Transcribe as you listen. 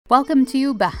Welcome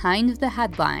to Behind the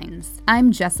Headlines.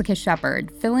 I'm Jessica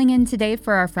Shepard, filling in today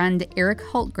for our friend Eric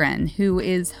Hultgren, who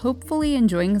is hopefully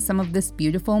enjoying some of this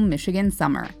beautiful Michigan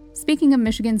summer. Speaking of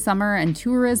Michigan summer and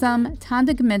tourism,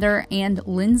 Tonda Gmitter and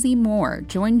Lindsay Moore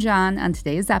join John on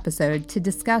today's episode to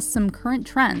discuss some current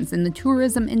trends in the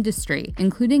tourism industry,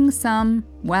 including some,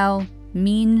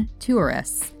 mean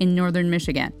tourists in northern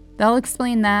Michigan. They'll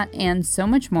explain that and so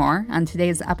much more on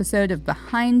today's episode of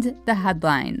Behind the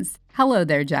Headlines. Hello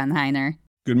there, John Heiner.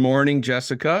 Good morning,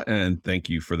 Jessica, and thank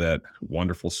you for that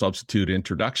wonderful substitute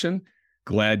introduction.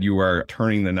 Glad you are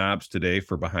turning the knobs today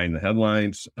for Behind the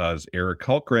Headlines, as Eric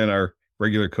Hultgren, our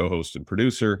regular co-host and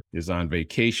producer, is on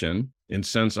vacation. And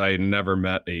since I never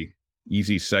met a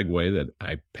easy segue that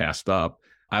I passed up,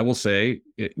 I will say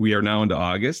we are now into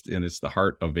August, and it's the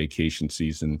heart of vacation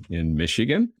season in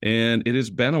Michigan. And it has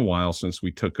been a while since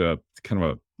we took a kind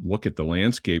of a look at the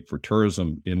landscape for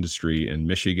tourism industry in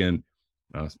Michigan,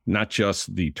 not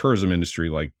just the tourism industry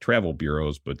like travel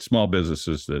bureaus, but small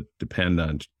businesses that depend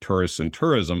on tourists and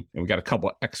tourism. And we got a couple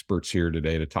of experts here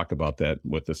today to talk about that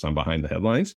with us on Behind the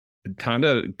Headlines.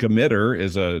 Tonda Gmitter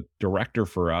is a director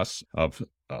for us of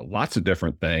lots of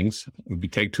different things. It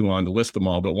would take too long to list them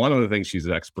all, but one of the things she's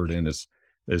an expert in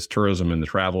is tourism and the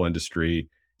travel industry.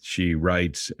 She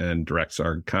writes and directs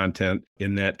our content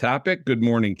in that topic. Good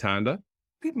morning, Tonda.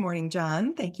 Good morning,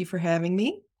 John. Thank you for having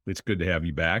me. It's good to have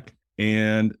you back.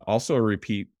 And also a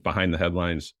repeat Behind the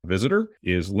Headlines visitor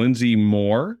is Lindsay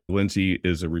Moore. Lindsay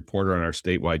is a reporter on our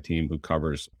statewide team who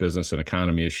covers business and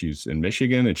economy issues in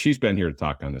Michigan, and she's been here to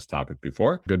talk on this topic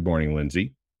before. Good morning,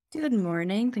 Lindsay. Good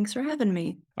morning. Thanks for having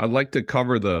me. I'd like to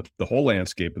cover the whole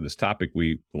landscape of this topic.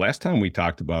 Last time we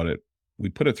talked about it, we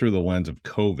put it through the lens of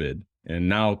COVID. And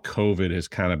now COVID has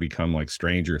kind of become like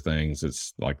Stranger Things.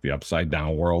 It's like the upside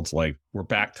down world's like, we're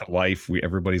back to life.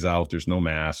 Everybody's out. There's no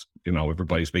mask.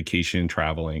 Everybody's vacation,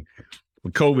 traveling.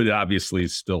 But COVID obviously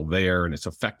is still there, and it's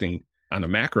affecting, on a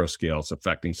macro scale, it's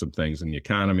affecting some things in the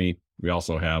economy. We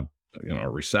also have, a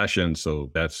recession,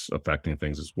 so that's affecting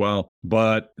things as well.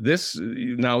 But this,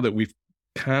 now that we've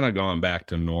kind of gone back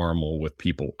to normal with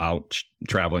people out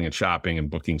traveling and shopping and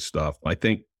booking stuff, I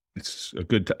think it's a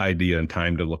good idea and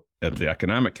time to look at the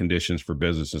economic conditions for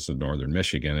businesses in northern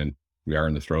Michigan, and we are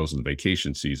in the throes of the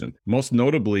vacation season. Most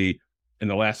notably, in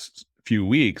the last few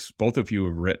weeks, both of you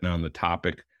have written on the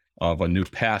topic of a new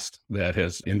pest that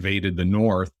has invaded the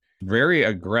north. Very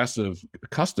aggressive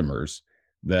customers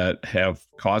that have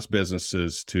caused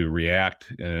businesses to react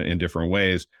in different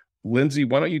ways. Lindsay,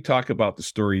 why don't you talk about the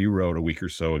story you wrote a week or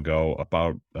so ago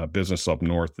about a business up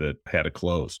north that had to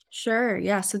close? Sure.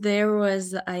 Yeah. So there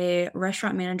was a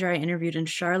restaurant manager I interviewed in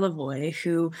Charlevoix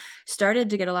who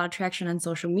started to get a lot of traction on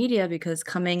social media because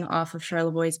coming off of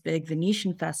Charlevoix's big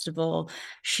Venetian festival,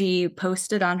 she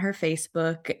posted on her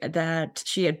Facebook that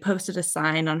she had posted a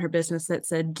sign on her business that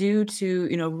said, due to,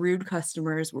 rude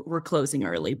customers, we're closing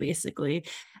early, basically.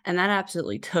 And that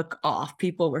absolutely took off.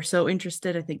 People were so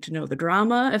interested, I think, to know the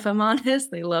drama, if I'm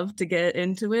honest. They love to get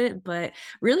into it, but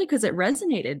really because it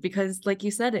resonated, because like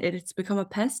you said, it's become a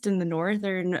pest in the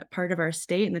northern part of our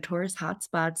state and the tourist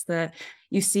hotspots that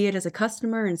you see it as a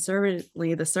customer, and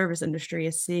certainly the service industry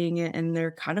is seeing it, and they're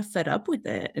kind of fed up with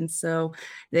it. And so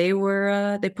they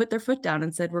put their foot down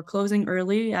and said, we're closing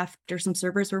early, after some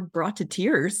servers were brought to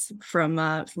tears from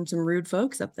some rude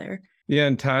folks up there. Yeah,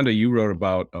 and Tonda, you wrote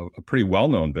about a pretty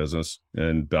well-known business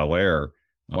in Bel Air.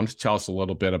 I want to tell us a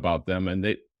little bit about them,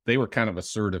 and they were kind of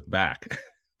assertive back.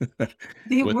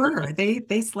 They were.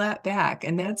 They slapped back,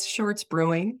 and that's Shorts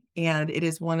Brewing, and it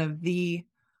is one of the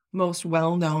most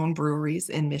well-known breweries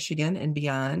in Michigan and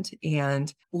beyond.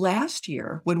 And last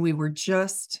year, when we were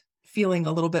just feeling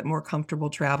a little bit more comfortable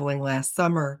traveling last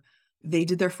summer, they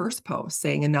did their first post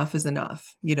saying enough is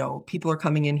enough. People are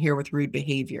coming in here with rude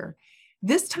behavior.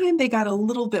 This time they got a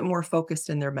little bit more focused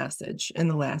in their message in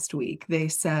the last week. They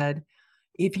said,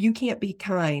 if you can't be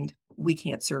kind, we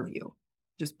can't serve you.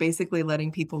 Just basically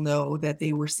letting people know that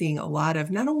they were seeing a lot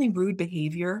of not only rude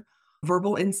behavior,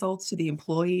 verbal insults to the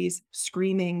employees,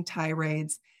 screaming,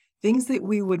 tirades, things that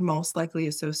we would most likely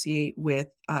associate with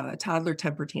toddler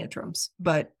temper tantrums,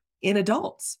 but in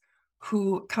adults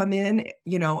who come in,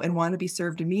 and want to be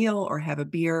served a meal or have a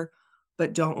beer,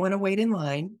 but don't want to wait in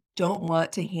line, don't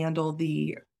want to handle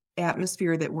the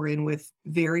atmosphere that we're in with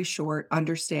very short,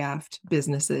 understaffed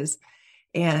businesses.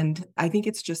 And I think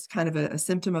it's just kind of a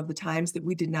symptom of the times that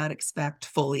we did not expect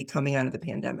fully coming out of the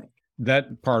pandemic.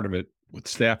 That part of it with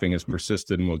staffing has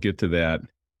persisted, and we'll get to that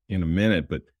in a minute.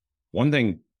 But one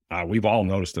thing we've all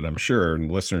noticed it, I'm sure,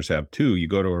 and listeners have too, you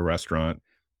go to a restaurant,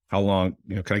 how long,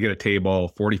 can I get a table?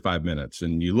 45 minutes.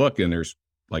 And you look and there's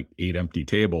like 8 empty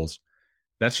tables.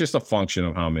 that's just a function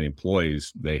of how many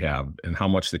employees they have and how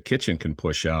much the kitchen can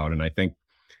push out. And I think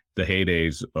the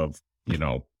heydays of,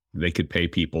 they could pay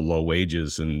people low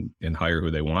wages and hire who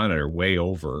they wanted are way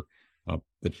over.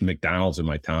 The McDonald's in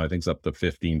my town, I think, is up to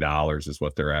 $15 is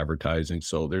what they're advertising.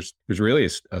 So there's really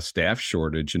a staff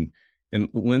shortage. And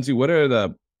Lindsay, what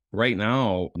are right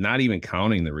now, not even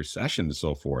counting the recession and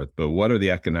so forth, but what are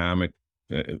the economic,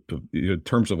 in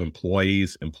terms of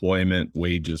employees, employment,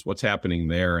 wages, what's happening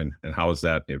there, and how is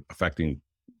that affecting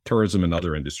tourism and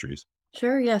other industries?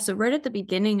 Sure, yeah. So right at the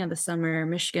beginning of the summer,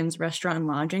 Michigan's Restaurant and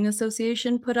Lodging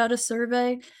Association put out a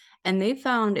survey, and they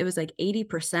found it was like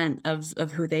 80%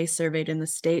 of who they surveyed in the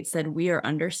state said we are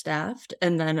understaffed.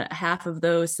 And then half of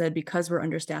those said because we're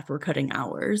understaffed, we're cutting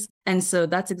hours. And so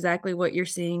that's exactly what you're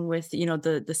seeing with,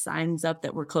 the signs up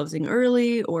that we're closing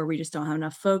early, or we just don't have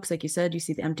enough folks. Like you said, you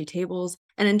see the empty tables.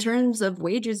 And in terms of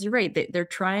wages, you're right. They're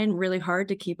trying really hard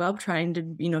to keep up, trying to,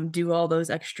 do all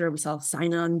those extra. We saw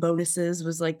sign-on bonuses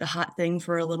was like the hot thing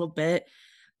for a little bit.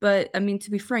 But I mean,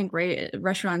 to be frank, right,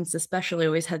 restaurants especially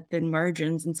always had thin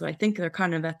margins. And so I think they're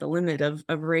kind of at the limit of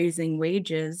raising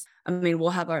wages. I mean, we'll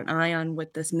have an eye on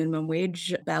what this minimum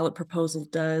wage ballot proposal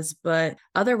does. But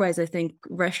otherwise, I think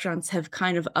restaurants have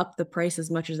kind of upped the price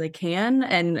as much as they can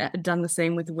and done the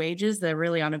same with wages. They're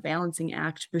really on a balancing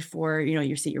act before,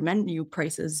 you see your menu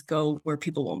prices go where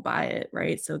people won't buy it,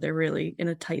 right? So they're really in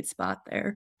a tight spot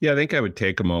there. Yeah, I think I would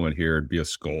take a moment here and be a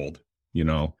scold,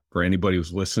 for anybody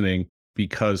who's listening,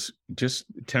 because just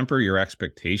temper your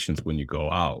expectations when you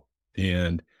go out.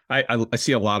 And I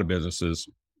see a lot of businesses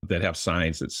that have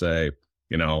signs that say,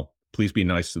 please be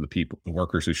nice to the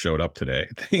workers who showed up today,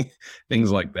 things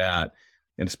like that.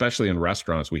 And especially in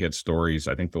restaurants, we had stories,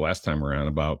 I think the last time around,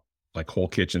 about like whole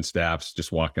kitchen staffs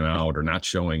just walking out or not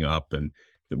showing up, and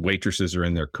the waitresses are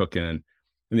in there cooking.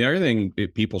 And the other thing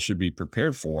people should be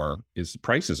prepared for is the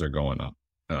prices are going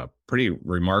up pretty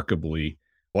remarkably.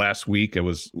 Last week,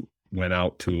 went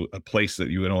out to a place that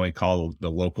you would only call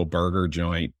the local burger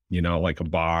joint, like a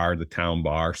bar, the town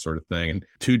bar sort of thing, and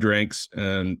 2 drinks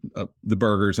and the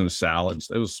burgers and the salads.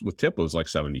 It was with tip, it was like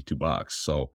 $72.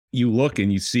 So you look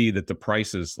and you see that the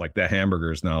prices, like that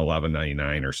hamburger is now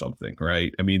 $11.99 or something,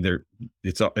 right? I mean,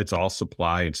 it's all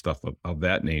supply and stuff of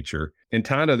that nature. And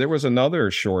Tonda, there was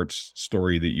another short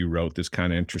story that you wrote that's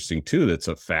kind of interesting too. That's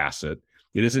a facet.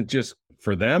 It isn't just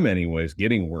for them anyways,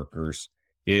 getting workers.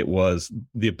 It was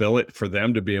the ability for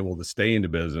them to be able to stay into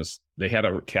business. They had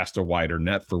to cast a wider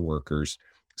net for workers.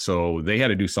 So they had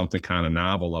to do something kind of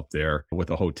novel up there with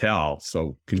a hotel.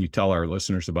 So can you tell our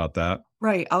listeners about that?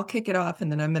 Right. I'll kick it off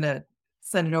and then I'm going to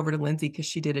send it over to Lindsay because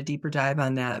she did a deeper dive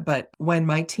on that. But when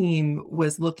my team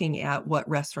was looking at what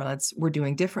restaurants were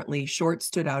doing differently, Short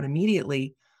stood out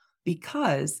immediately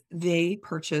because they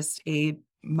purchased a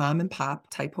mom and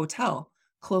pop type hotel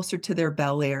closer to their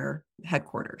Bel Air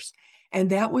headquarters. And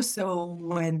that was so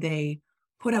when they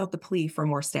put out the plea for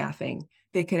more staffing,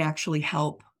 they could actually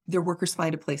help their workers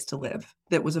find a place to live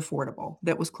that was affordable,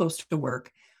 that was close to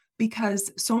work. Because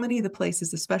so many of the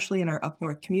places, especially in our up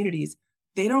north communities,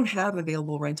 they don't have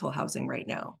available rental housing right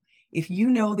now. If you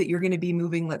know that you're going to be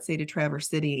moving, let's say, to Traverse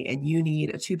City and you need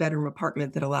a 2-bedroom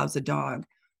apartment that allows a dog,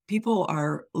 people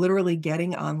are literally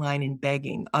getting online and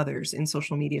begging others in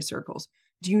social media circles.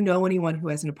 Do you know anyone who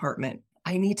has an apartment?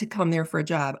 I need to come there for a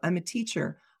job. I'm a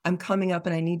teacher. I'm coming up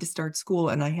and I need to start school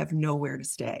and I have nowhere to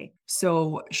stay.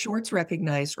 So Shorts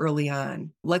recognized early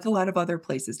on, like a lot of other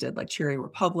places did, like Cherry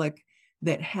Republic,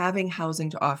 that having housing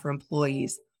to offer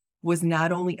employees was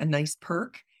not only a nice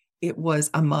perk, it was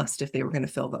a must if they were going to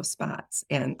fill those spots.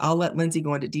 And I'll let Lindsay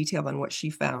go into detail on what she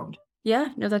found. Yeah,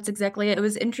 no, that's exactly it. It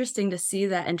was interesting to see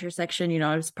that intersection.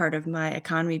 I was part of my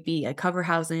economy beat. I cover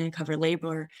housing, I cover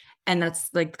labor. And that's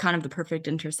like kind of the perfect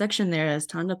intersection there, as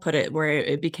Tanda put it, where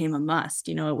it became a must.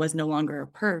 It was no longer a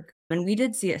perk. And we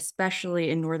did see,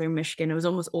 especially in northern Michigan, it was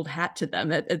almost old hat to them.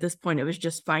 At this point, it was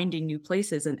just finding new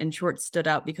places. And Short stood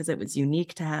out because it was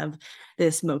unique to have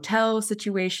this motel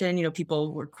situation.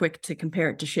 People were quick to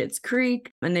compare it to Schitt's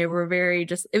Creek. And they were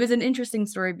it was an interesting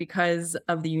story because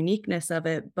of the uniqueness of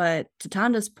it. But to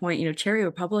Tanda's point, Cherry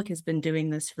Republic has been doing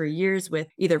this for years with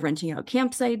either renting out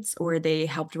campsites or they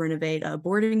helped renovate a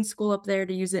boarding school up there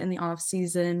to use it in the off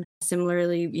season.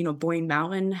 Similarly, Boyne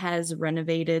Mountain has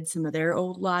renovated some of their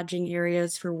old lodging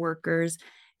areas for workers.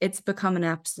 It's become an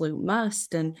absolute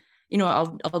must. And,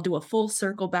 I'll do a full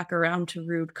circle back around to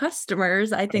rude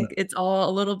customers. I think it's all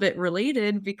a little bit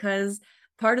related because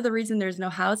part of the reason there's no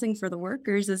housing for the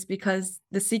workers is because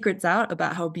the secret's out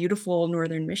about how beautiful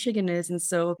northern Michigan is. And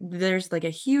so there's like a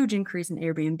huge increase in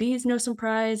Airbnbs, no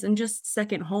surprise, and just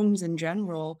second homes in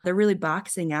general. They're really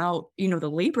boxing out, the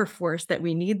labor force that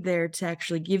we need there to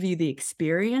actually give you the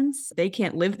experience. They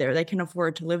can't live there. They can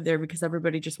afford to live there because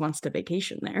everybody just wants to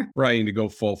vacation there. Right. And to go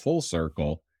full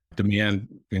circle, demand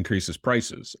increases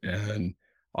prices. And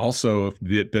also, if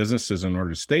the businesses, in order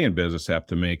to stay in business, have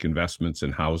to make investments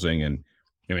in housing and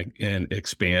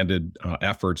expanded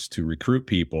efforts to recruit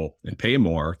people and pay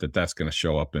more, that's going to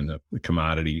show up in the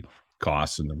commodity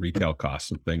costs and the retail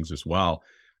costs and things as well.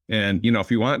 And,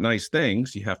 if you want nice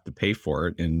things, you have to pay for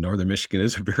it. And Northern Michigan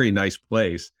is a very nice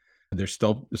place. There's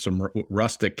still some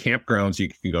rustic campgrounds you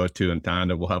can go to in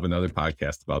Tonda. We'll have another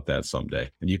podcast about that someday.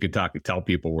 And you could tell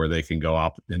people where they can go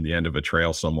out in the end of a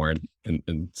trail somewhere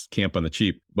and camp on the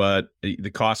cheap. But the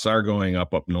costs are going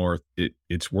up north.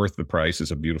 It's worth the price.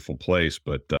 It's a beautiful place.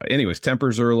 But anyways,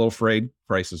 tempers are a little frayed.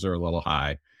 Prices are a little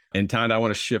high. And Tonda, I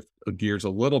want to shift gears a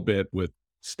little bit with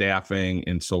staffing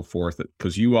and so forth,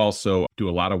 because you also do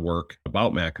a lot of work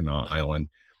about Mackinac Island,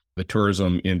 the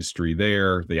tourism industry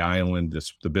there, the island,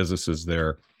 the businesses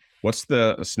there. What's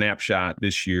the snapshot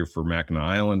this year for Mackinac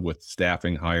Island with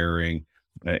staffing, hiring,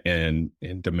 and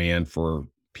demand for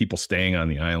people staying on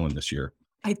the island this year?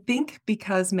 I think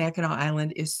because Mackinac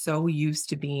Island is so used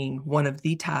to being one of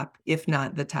the top, if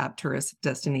not the top tourist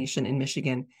destination in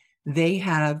Michigan, they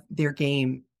have their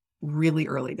game really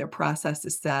early. Their process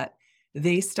is set.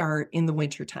 They start in the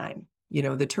wintertime.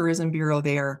 The Tourism Bureau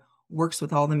there works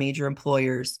with all the major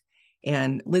employers.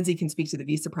 And Lindsay can speak to the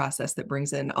visa process that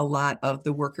brings in a lot of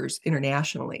the workers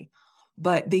internationally.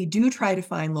 But they do try to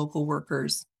find local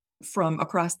workers from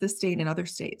across the state and other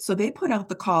states. So they put out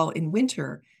the call in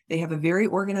winter. They have a very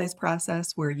organized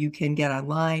process where you can get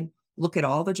online, look at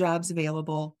all the jobs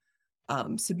available,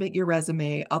 submit your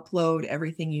resume, upload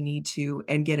everything you need to,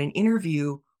 and get an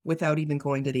interview without even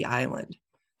going to the island.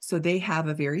 So they have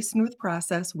a very smooth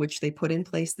process, which they put in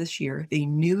place this year. They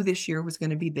knew this year was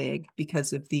going to be big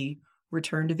because of the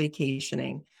return to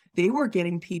vacationing. They were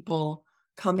getting people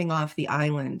coming off the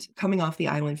island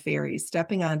ferries,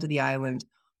 stepping onto the island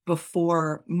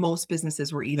before most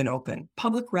businesses were even open.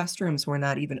 Public restrooms were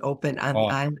not even open on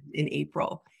the island in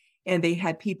April. And they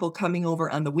had people coming over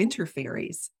on the winter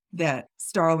ferries. That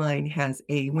Starline has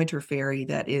a winter ferry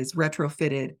that is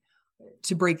retrofitted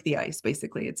to break the ice.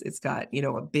 Basically, it's got,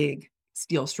 a big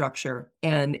steel structure,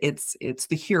 and it's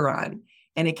the Huron,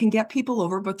 and it can get people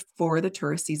over before the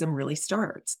tourist season really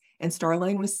starts. And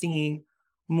Starline was seeing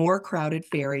more crowded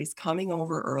ferries coming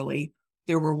over early.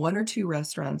 There were 1 or 2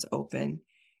 restaurants open,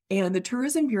 and the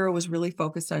Tourism Bureau was really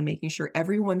focused on making sure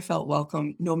everyone felt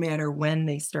welcome no matter when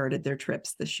they started their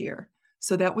trips this year.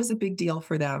 So that was a big deal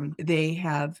for them. They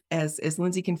have, as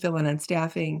Lindsay can fill in on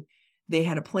staffing, they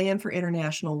had a plan for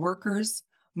international workers,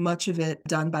 much of it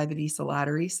done by the visa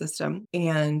lottery system,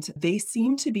 and they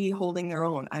seem to be holding their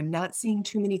own. I'm not seeing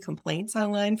too many complaints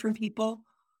online from people.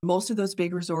 Most of those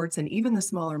big resorts and even the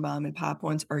smaller mom and pop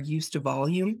ones are used to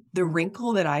volume. The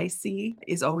wrinkle that I see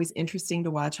is always interesting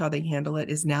to watch how they handle it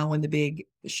is now when the big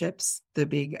ships, the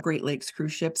big Great Lakes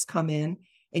cruise ships come in,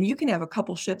 and you can have a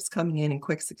couple ships coming in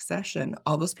quick succession.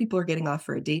 All those people are getting off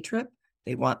for a day trip.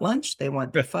 They want lunch. They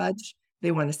want the fudge.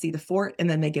 They want to see the fort, and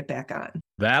then they get back on.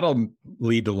 That'll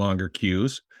lead to longer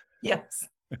queues. Yes.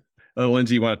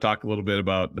 Lindsay, you want to talk a little bit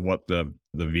about what the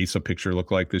visa picture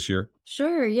looked like this year?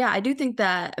 Sure. Yeah, I do think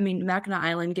that, Mackinac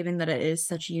Island, given that it is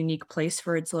such a unique place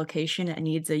for its location, it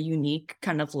needs a unique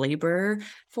kind of labor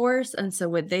force. And so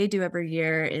what they do every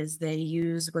year is they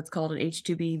use what's called an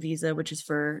H-2B visa, which is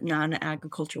for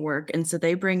non-agriculture work. And so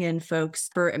they bring in folks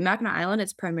for Mackinac Island.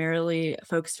 It's primarily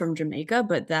folks from Jamaica,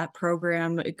 but that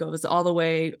program, it goes all the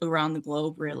way around the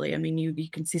globe, really. You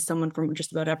can see someone from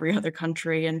just about every other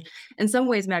country. And in some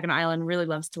ways, Mackinac Island really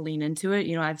loves to lean into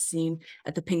it. I've seen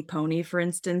at the Pink Pony, for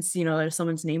instance, if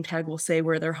someone's name tag will say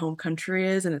where their home country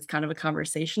is, and it's kind of a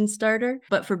conversation starter.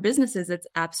 But for businesses, it's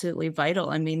absolutely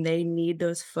vital. They need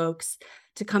those folks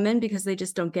to come in because they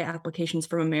just don't get applications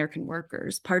from American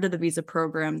workers. Part of the visa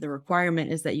program, the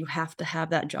requirement is that you have to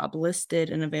have that job listed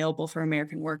and available for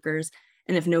American workers.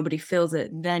 And if nobody fills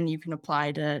it, then you can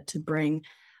apply to bring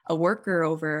a worker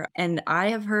over. And I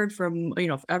have heard from,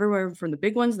 everywhere from the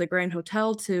big ones, the Grand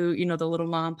Hotel, to, the little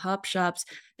mom and pop shops,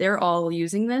 they're all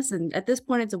using this. And at this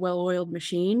point, it's a well-oiled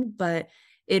machine, but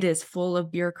it is full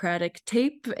of bureaucratic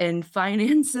tape and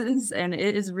finances, and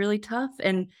it is really tough.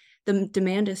 And the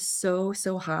demand is so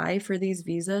high for these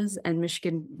visas, and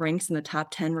Michigan ranks in the top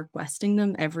 10 requesting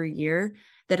them every year,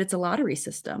 that it's a lottery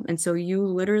system. And so you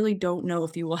literally don't know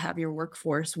if you will have your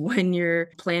workforce when you're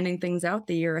planning things out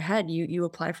the year ahead. You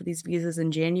apply for these visas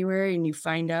in January and you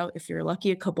find out, if you're lucky,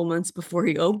 a couple months before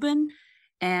you open.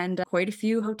 And quite a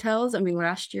few hotels. I mean,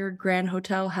 last year, Grand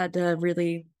Hotel had to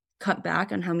really cut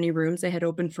back on how many rooms they had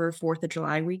opened for 4th of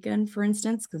July weekend, for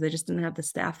instance, because they just didn't have the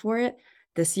staff for it.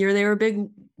 This year, they were big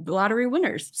lottery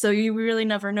winners. So you really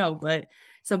never know. But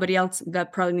somebody else,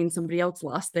 that probably means somebody else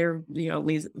lost their,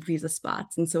 visa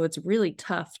spots. And so it's really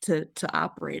tough to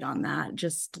operate on that.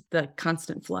 Just the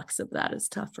constant flux of that is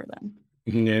tough for them.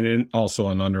 And also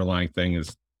an underlying thing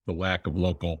is the lack of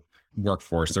local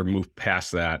workforce. They're moved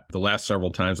past that. The last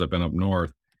several times I've been up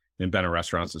north and been in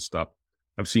restaurants and stuff,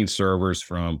 I've seen servers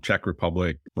from Czech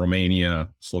Republic, Romania,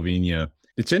 Slovenia.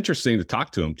 It's interesting to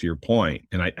talk to them, to your point.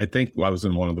 And I think I was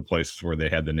in one of the places where they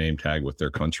had the name tag with their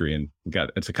country, and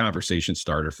it's a conversation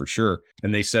starter for sure.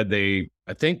 And they said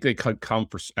I think they could come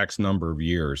for X number of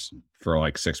years, for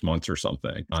like 6 months or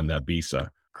something on that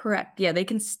visa. Correct. Yeah, they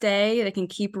can stay, they can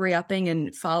keep re-upping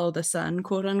and follow the sun,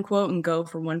 quote unquote, and go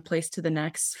from one place to the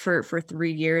next for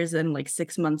 3 years and like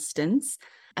 6-month stints.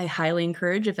 I highly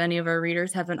encourage, if any of our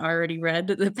readers haven't already read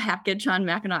the package on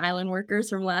Mackinac Island workers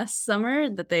from last summer,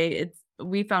 that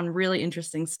we found really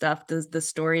interesting stuff. The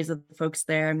stories of the folks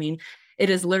there. I mean, it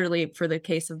is literally, for the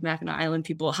case of Mackinac Island,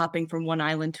 people hopping from one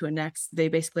island to a next. They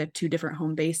basically have 2 different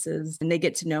home bases, and they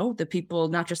get to know the people,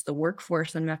 not just the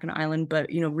workforce on Mackinac Island,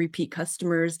 but, repeat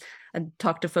customers. I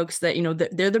talk to folks that,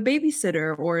 they're the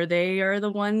babysitter, or they are the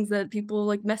ones that people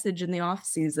like message in the off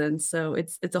season. So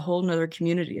it's a whole nother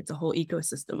community. It's a whole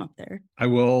ecosystem up there. I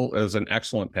will, as an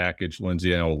excellent package,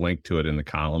 Lindsay, I will link to it in the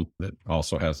column that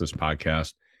also has this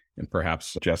podcast. And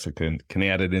perhaps Jessica can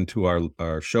add it into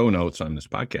our show notes on this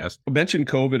podcast. I mentioned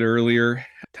COVID earlier.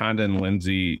 Tonda and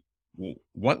Lindsay,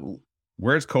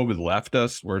 where's COVID left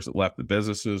us? Where's it left the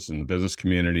businesses and the business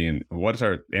community? And what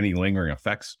are any lingering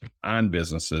effects on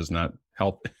businesses, not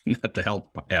the health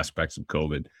aspects of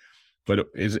COVID? But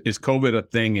is COVID a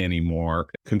thing anymore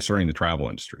concerning the travel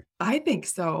industry? I think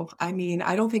so. I mean,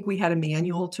 I don't think we had a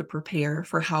manual to prepare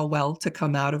for how well to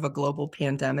come out of a global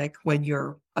pandemic when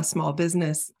you're a small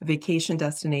business, vacation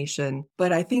destination.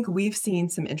 But I think we've seen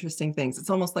some interesting things. It's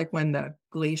almost like when the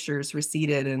glaciers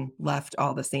receded and left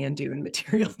all the sand dune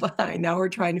material behind. Now we're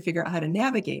trying to figure out how to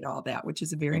navigate all that, which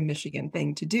is a very Michigan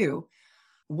thing to do.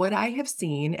 What I have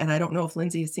seen, and I don't know if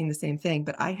Lindsay has seen the same thing,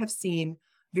 but I have seen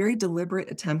very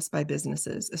deliberate attempts by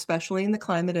businesses, especially in the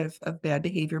climate of bad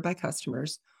behavior by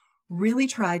customers, really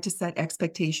try to set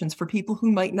expectations for people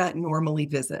who might not normally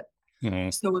visit. Mm-hmm.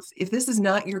 So if this is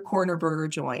not your corner burger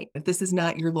joint, if this is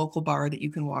not your local bar that you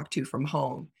can walk to from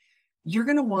home, you're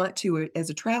going to want to, as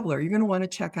a traveler, you're going to want to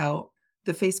check out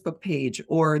the Facebook page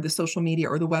or the social media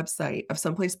or the website of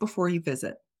someplace before you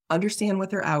visit. Understand what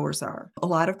their hours are. A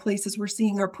lot of places we're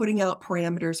seeing are putting out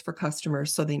parameters for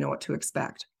customers so they know what to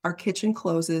expect. Our kitchen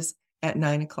closes at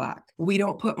 9 o'clock. We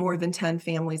don't put more than 10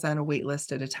 families on a wait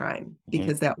list at a time,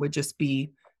 because that would just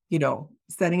be,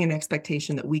 setting an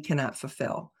expectation that we cannot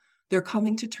fulfill. They're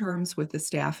coming to terms with the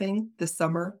staffing this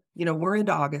summer. We're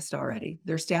into August already.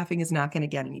 Their staffing is not going to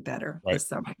get any better this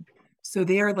summer. So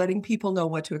they are letting people know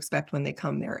what to expect when they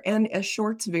come there. And as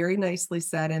Shorts very nicely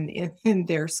said in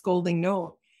their scolding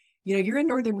note, you're in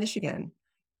Northern Michigan.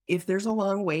 If there's a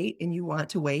long wait and you want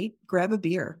to wait, grab a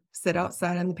beer, sit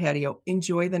outside on the patio,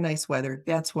 enjoy the nice weather.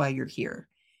 That's why you're here.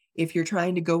 If you're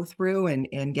trying to go through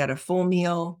and get a full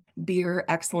meal, beer,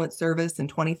 excellent service in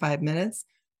 25 minutes,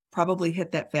 probably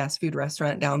hit that fast food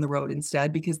restaurant down the road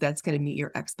instead, because that's going to meet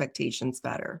your expectations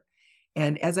better.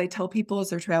 And as I tell people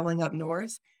as they're traveling up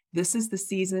north, this is the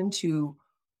season to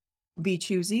be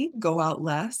choosy, go out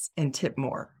less, and tip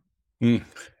more.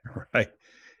 Right.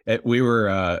 We were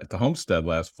at the homestead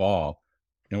last fall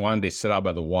and wanted to sit out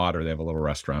by the water. They have a little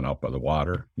restaurant out by the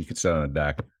water. You could sit on a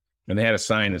deck. And they had a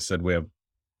sign that said, we have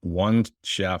one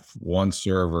chef, one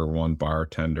server, one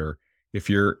bartender. If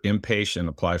you're impatient,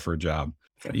 apply for a job.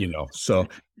 So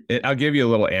I'll give you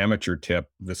a little amateur tip.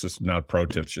 This is not a pro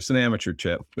tip, it's just an amateur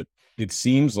tip. But it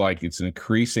seems like it's an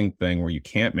increasing thing where you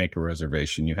can't make a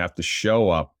reservation. You have to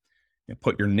show up and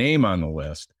put your name on the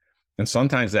list. And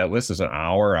sometimes that list is an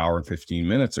hour and 15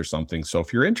 minutes or something. So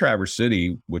if you're in Traverse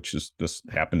City, which is this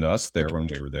happened to us there when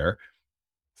we were there,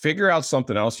 figure out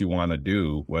something else you want to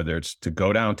do, whether it's to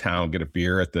go downtown, get a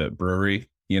beer at the brewery,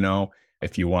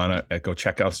 if you want to go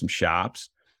check out some shops,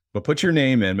 but put your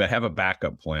name in, but have a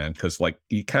backup plan. Cause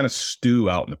you kind of stew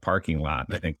out in the parking lot.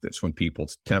 And I think that's when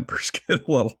people's tempers get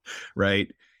a little,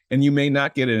 right. And you may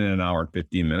not get it in an hour and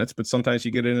 15 minutes, but sometimes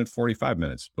you get it in 45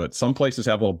 minutes. But some places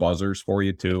have little buzzers for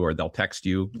you too, or they'll text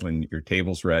you when your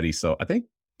table's ready. So I think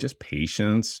just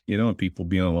patience, and people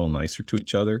being a little nicer to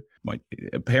each other.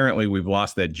 Apparently we've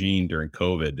lost that gene during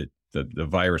COVID. The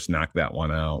virus knocked that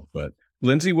one out. But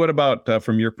Lindsay, what about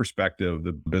from your perspective,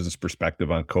 the business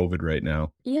perspective on COVID right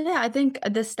now? Yeah, I think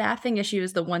the staffing issue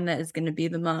is the one that is going to be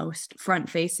the most front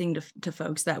facing to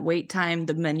folks. That wait time,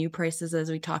 the menu prices,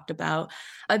 as we talked about.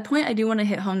 A point I do want to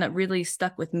hit home that really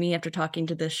stuck with me after talking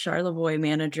to this Charlevoix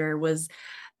manager was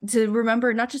to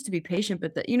remember not just to be patient,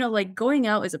 but that, like going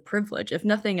out is a privilege. If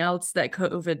nothing else, that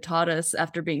COVID taught us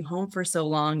after being home for so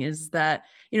long is that,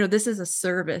 this is a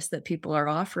service that people are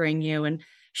offering you. And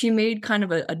she made kind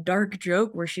of a dark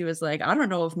joke where she was like, I don't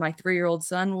know if my 3-year-old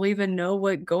son will even know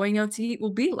what going out to eat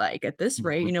will be like at this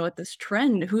rate, at this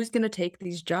trend, who's going to take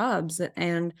these jobs?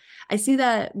 And I see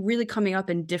that really coming up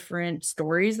in different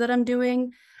stories that I'm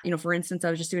doing. For instance, I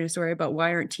was just doing a story about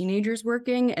why aren't teenagers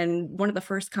working? And one of the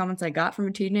first comments I got from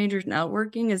a teenager not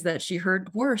working is that she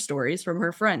heard horror stories from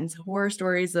her friends, horror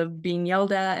stories of being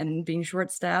yelled at and being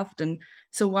short-staffed. And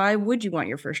so why would you want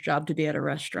your first job to be at a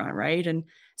restaurant, right? And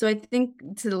so I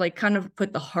think to kind of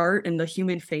put the heart and the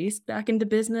human face back into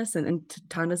business, and to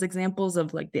Tanda's examples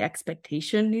of the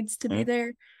expectation needs to be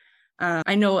there.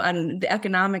 I know the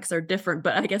economics are different,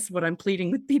 but I guess what I'm pleading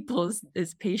with people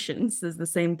is patience is the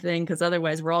same thing, because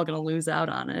otherwise we're all going to lose out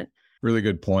on it. Really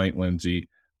good point, Lindsay.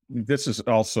 This is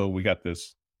also, we got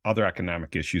this other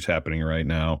economic issues happening right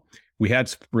now. We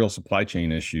had real supply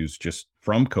chain issues just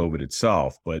from COVID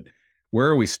itself, but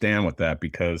where we stand with that,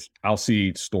 because I'll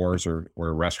see stores or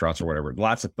restaurants or whatever,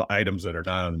 lots of items that are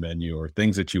not on the menu or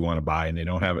things that you want to buy and they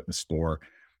don't have it in the store.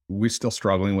 We're still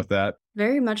struggling with that.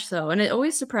 Very much so. And it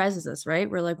always surprises us, right?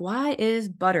 We're like, why is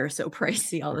butter so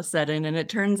pricey all of a sudden? And it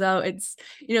turns out it's,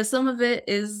 some of it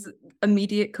is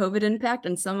immediate COVID impact,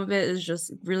 and some of it is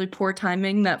just really poor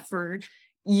timing that for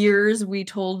years we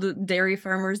told dairy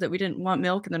farmers that we didn't want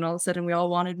milk, and then all of a sudden we all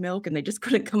wanted milk and they just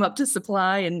couldn't come up to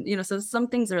supply. And so some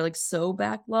things are so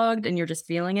backlogged and you're just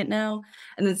feeling it now,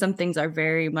 and then some things are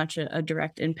very much a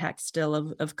direct impact still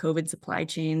of COVID supply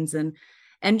chains.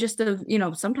 And just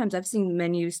sometimes I've seen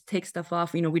menus take stuff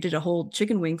off. We did a whole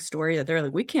chicken wing story that they're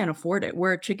like, we can't afford it.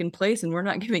 We're a chicken place and we're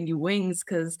not giving you wings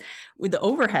because with the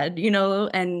overhead,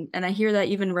 and I hear that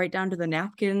even right down to the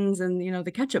napkins and,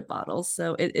 the ketchup bottles.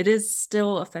 So it is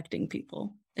still affecting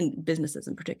people and businesses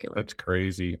in particular. That's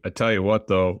crazy. I tell you what,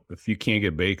 though, if you can't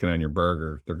get bacon on your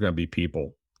burger, there are going to be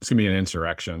people. It's going to be an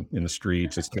insurrection in the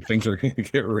streets. Things are going to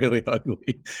get really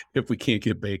ugly if we can't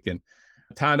get bacon.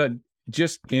 Tanda,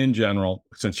 just in general,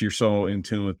 since you're so in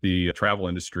tune with the travel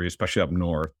industry, especially up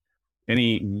north,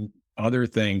 any other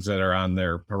things that are on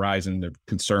their horizon they're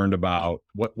concerned about?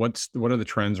 What are the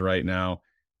trends right now?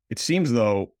 It seems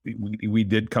though we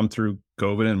did come through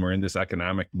COVID and we're in this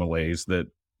economic malaise that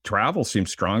travel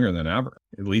seems stronger than ever,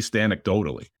 at least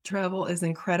anecdotally. Travel is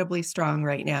incredibly strong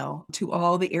right now to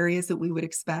all the areas that we would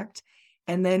expect.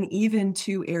 And then even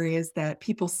to areas that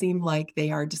people seem like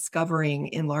they are discovering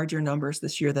in larger numbers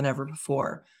this year than ever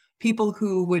before. People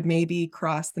who would maybe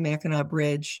cross the Mackinac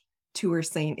Bridge, tour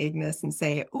St. Ignace and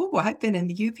say, oh, I've been in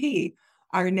the UP,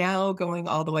 are now going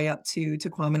all the way up to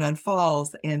Tequamanon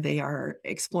Falls, and they are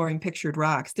exploring pictured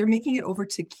rocks. They're making it over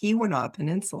to Keweenaw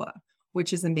Peninsula,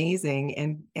 which is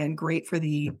amazing and great for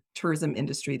the tourism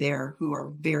industry there, who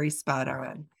are very spot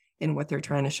on in what they're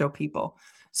trying to show people.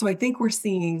 So I think we're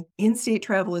seeing in-state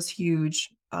travel is huge,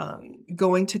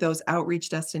 going to those outreach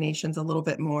destinations a little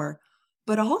bit more.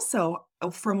 But also,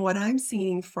 from what I'm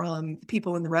seeing from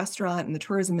people in the restaurant and the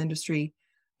tourism industry,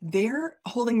 they're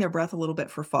holding their breath a little bit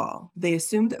for fall. They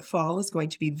assume that fall is going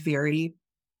to be very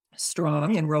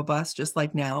strong and robust, just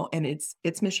like now. And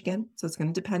it's Michigan, so it's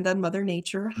going to depend on Mother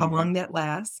Nature, how long that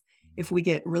lasts. If we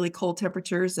get really cold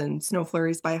temperatures and snow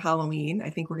flurries by Halloween, I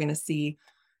think we're going to see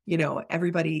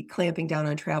everybody clamping down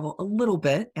on travel a little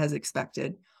bit as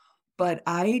expected. But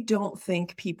I don't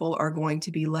think people are going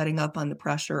to be letting up on the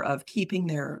pressure of keeping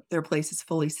their places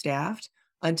fully staffed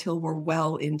until we're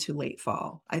well into late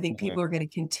fall. I think people are going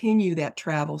to continue that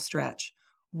travel stretch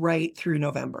right through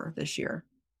November this year.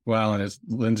 Well, and as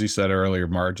Lindsay said earlier,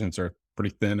 margins are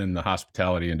pretty thin in the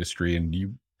hospitality industry. And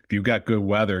if you've got good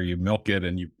weather, you milk it.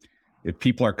 And if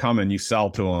people are coming, you sell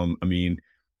to them. I mean,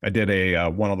 I did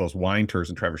one of those wine tours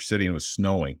in Traverse City, and it was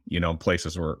snowing,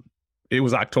 places where it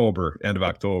was October, end of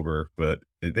October, but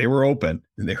they were open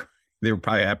and they were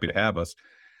probably happy to have us.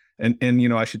 And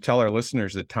I should tell our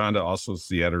listeners that Tanda also is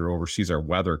the editor, oversees our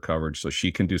weather coverage, so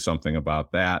she can do something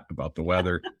about that, about the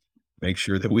weather. Make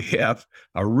sure that we have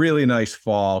a really nice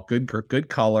fall, good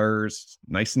colors,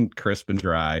 nice and crisp and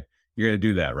dry. You're going to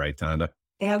do that, right, Tanda?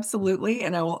 Absolutely.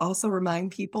 And I will also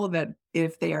remind people that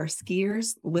if they are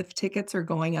skiers, lift tickets are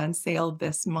going on sale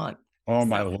this month. Oh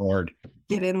my Lord.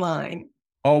 Get in line.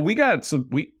 Oh, we got some.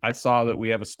 I saw that we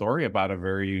have a story about a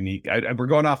very unique. We're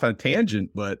going off on a tangent,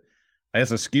 but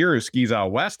as a skier who skis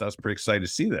out west, I was pretty excited to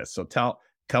see this. So tell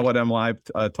what M Live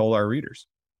told our readers.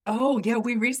 Oh, yeah,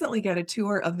 we recently got a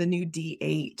tour of the new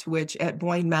D8, which at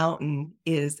Boyne Mountain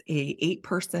is a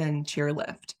 8-person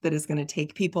chairlift that is going to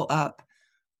take people up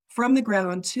from the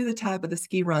ground to the top of the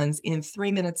ski runs in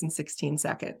 3 minutes and 16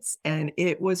 seconds. And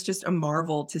it was just a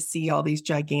marvel to see all these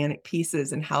gigantic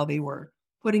pieces and how they were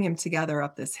putting them together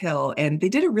up this hill. And they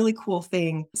did a really cool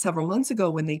thing several months ago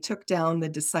when they took down the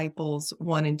Disciples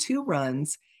 1 and 2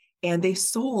 runs, and they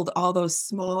sold all those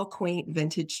small, quaint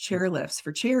vintage chairlifts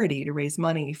for charity to raise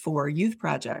money for youth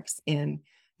projects in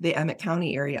the Emmett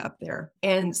County area up there.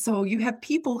 And so you have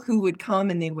people who would come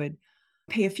and they would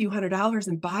pay a few $100s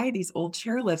and buy these old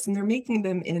chairlifts, and they're making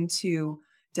them into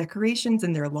decorations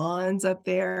in their lawns up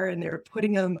there, and they're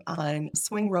putting them on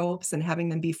swing ropes and having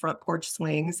them be front porch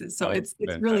swings. So it's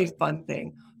really a fun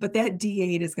thing. But that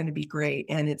D8 is going to be great,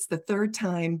 and it's the 3rd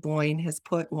time Boyne has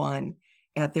put one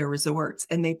at their resorts,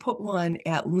 and they put one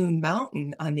at Loon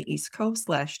Mountain on the East Coast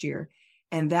last year,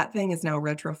 and that thing is now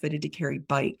retrofitted to carry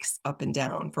bikes up and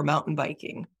down for mountain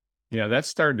biking. Yeah, that's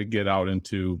starting to get out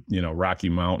into, Rocky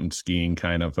Mountain skiing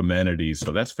kind of amenities.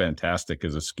 So that's fantastic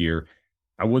as a skier.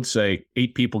 I would say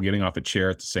 8 people getting off a chair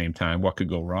at the same time. What could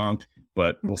go wrong?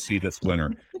 But we'll see this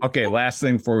winter. Okay, last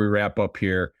thing before we wrap up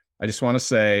here. I just want to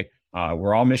say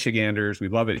we're all Michiganders. We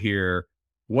love it here.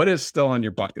 What is still on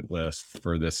your bucket list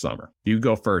for this summer? You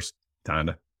go first,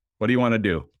 Tonda. What do you want to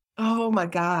do? Oh my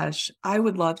gosh. I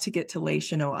would love to get to Lake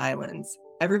Chanot Islands.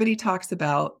 Everybody talks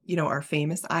about, our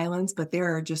famous islands, but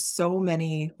there are just so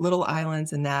many little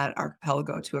islands in that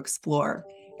archipelago to explore.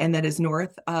 And that is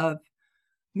north of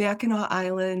Mackinac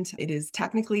Island. It is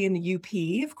technically in the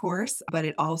UP, of course, but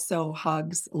it also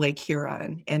hugs Lake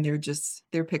Huron, and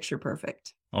they're picture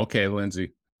perfect. Okay,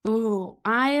 Lindsay. Ooh,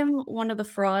 I am one of the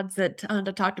frauds that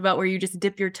Tonda talked about where you just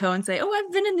dip your toe and say, oh,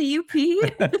 I've been in the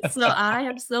UP. So I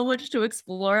have so much to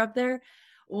explore up there.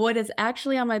 What is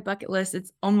actually on my bucket list,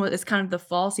 it's kind of the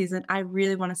fall season. I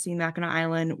really want to see Mackinac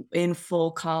Island in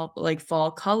full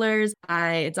fall colors.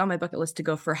 It's on my bucket list to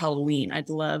go for Halloween. I'd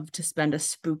love to spend a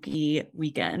spooky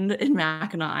weekend in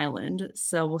Mackinac Island.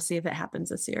 So we'll see if it happens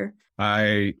this year.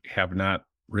 I have not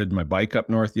ridden my bike up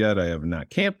north yet. I have not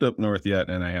camped up north yet,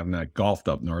 and I have not golfed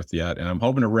up north yet. And I'm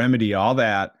hoping to remedy all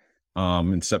that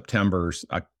in September,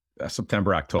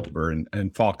 October,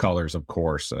 and fall colors, of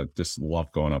course. I just love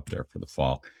going up there for the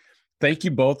fall. Thank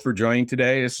you both for joining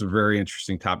today. This is a very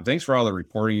interesting topic. Thanks for all the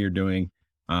reporting you're doing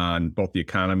on both the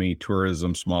economy,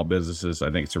 tourism, small businesses.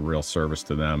 I think it's a real service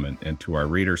to them and to our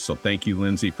readers. So thank you,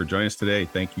 Lindsay, for joining us today.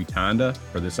 Thank you, Tonda,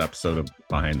 for this episode of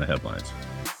Behind the Headlines.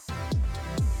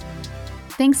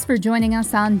 Thanks for joining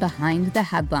us on Behind the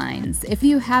Headlines. If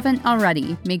you haven't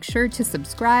already, make sure to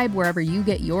subscribe wherever you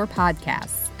get your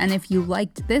podcasts. And if you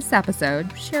liked this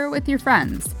episode, share it with your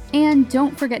friends. And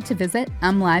don't forget to visit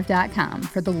mlive.com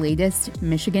for the latest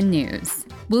Michigan news.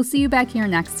 We'll see you back here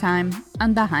next time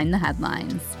on Behind the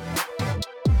Headlines.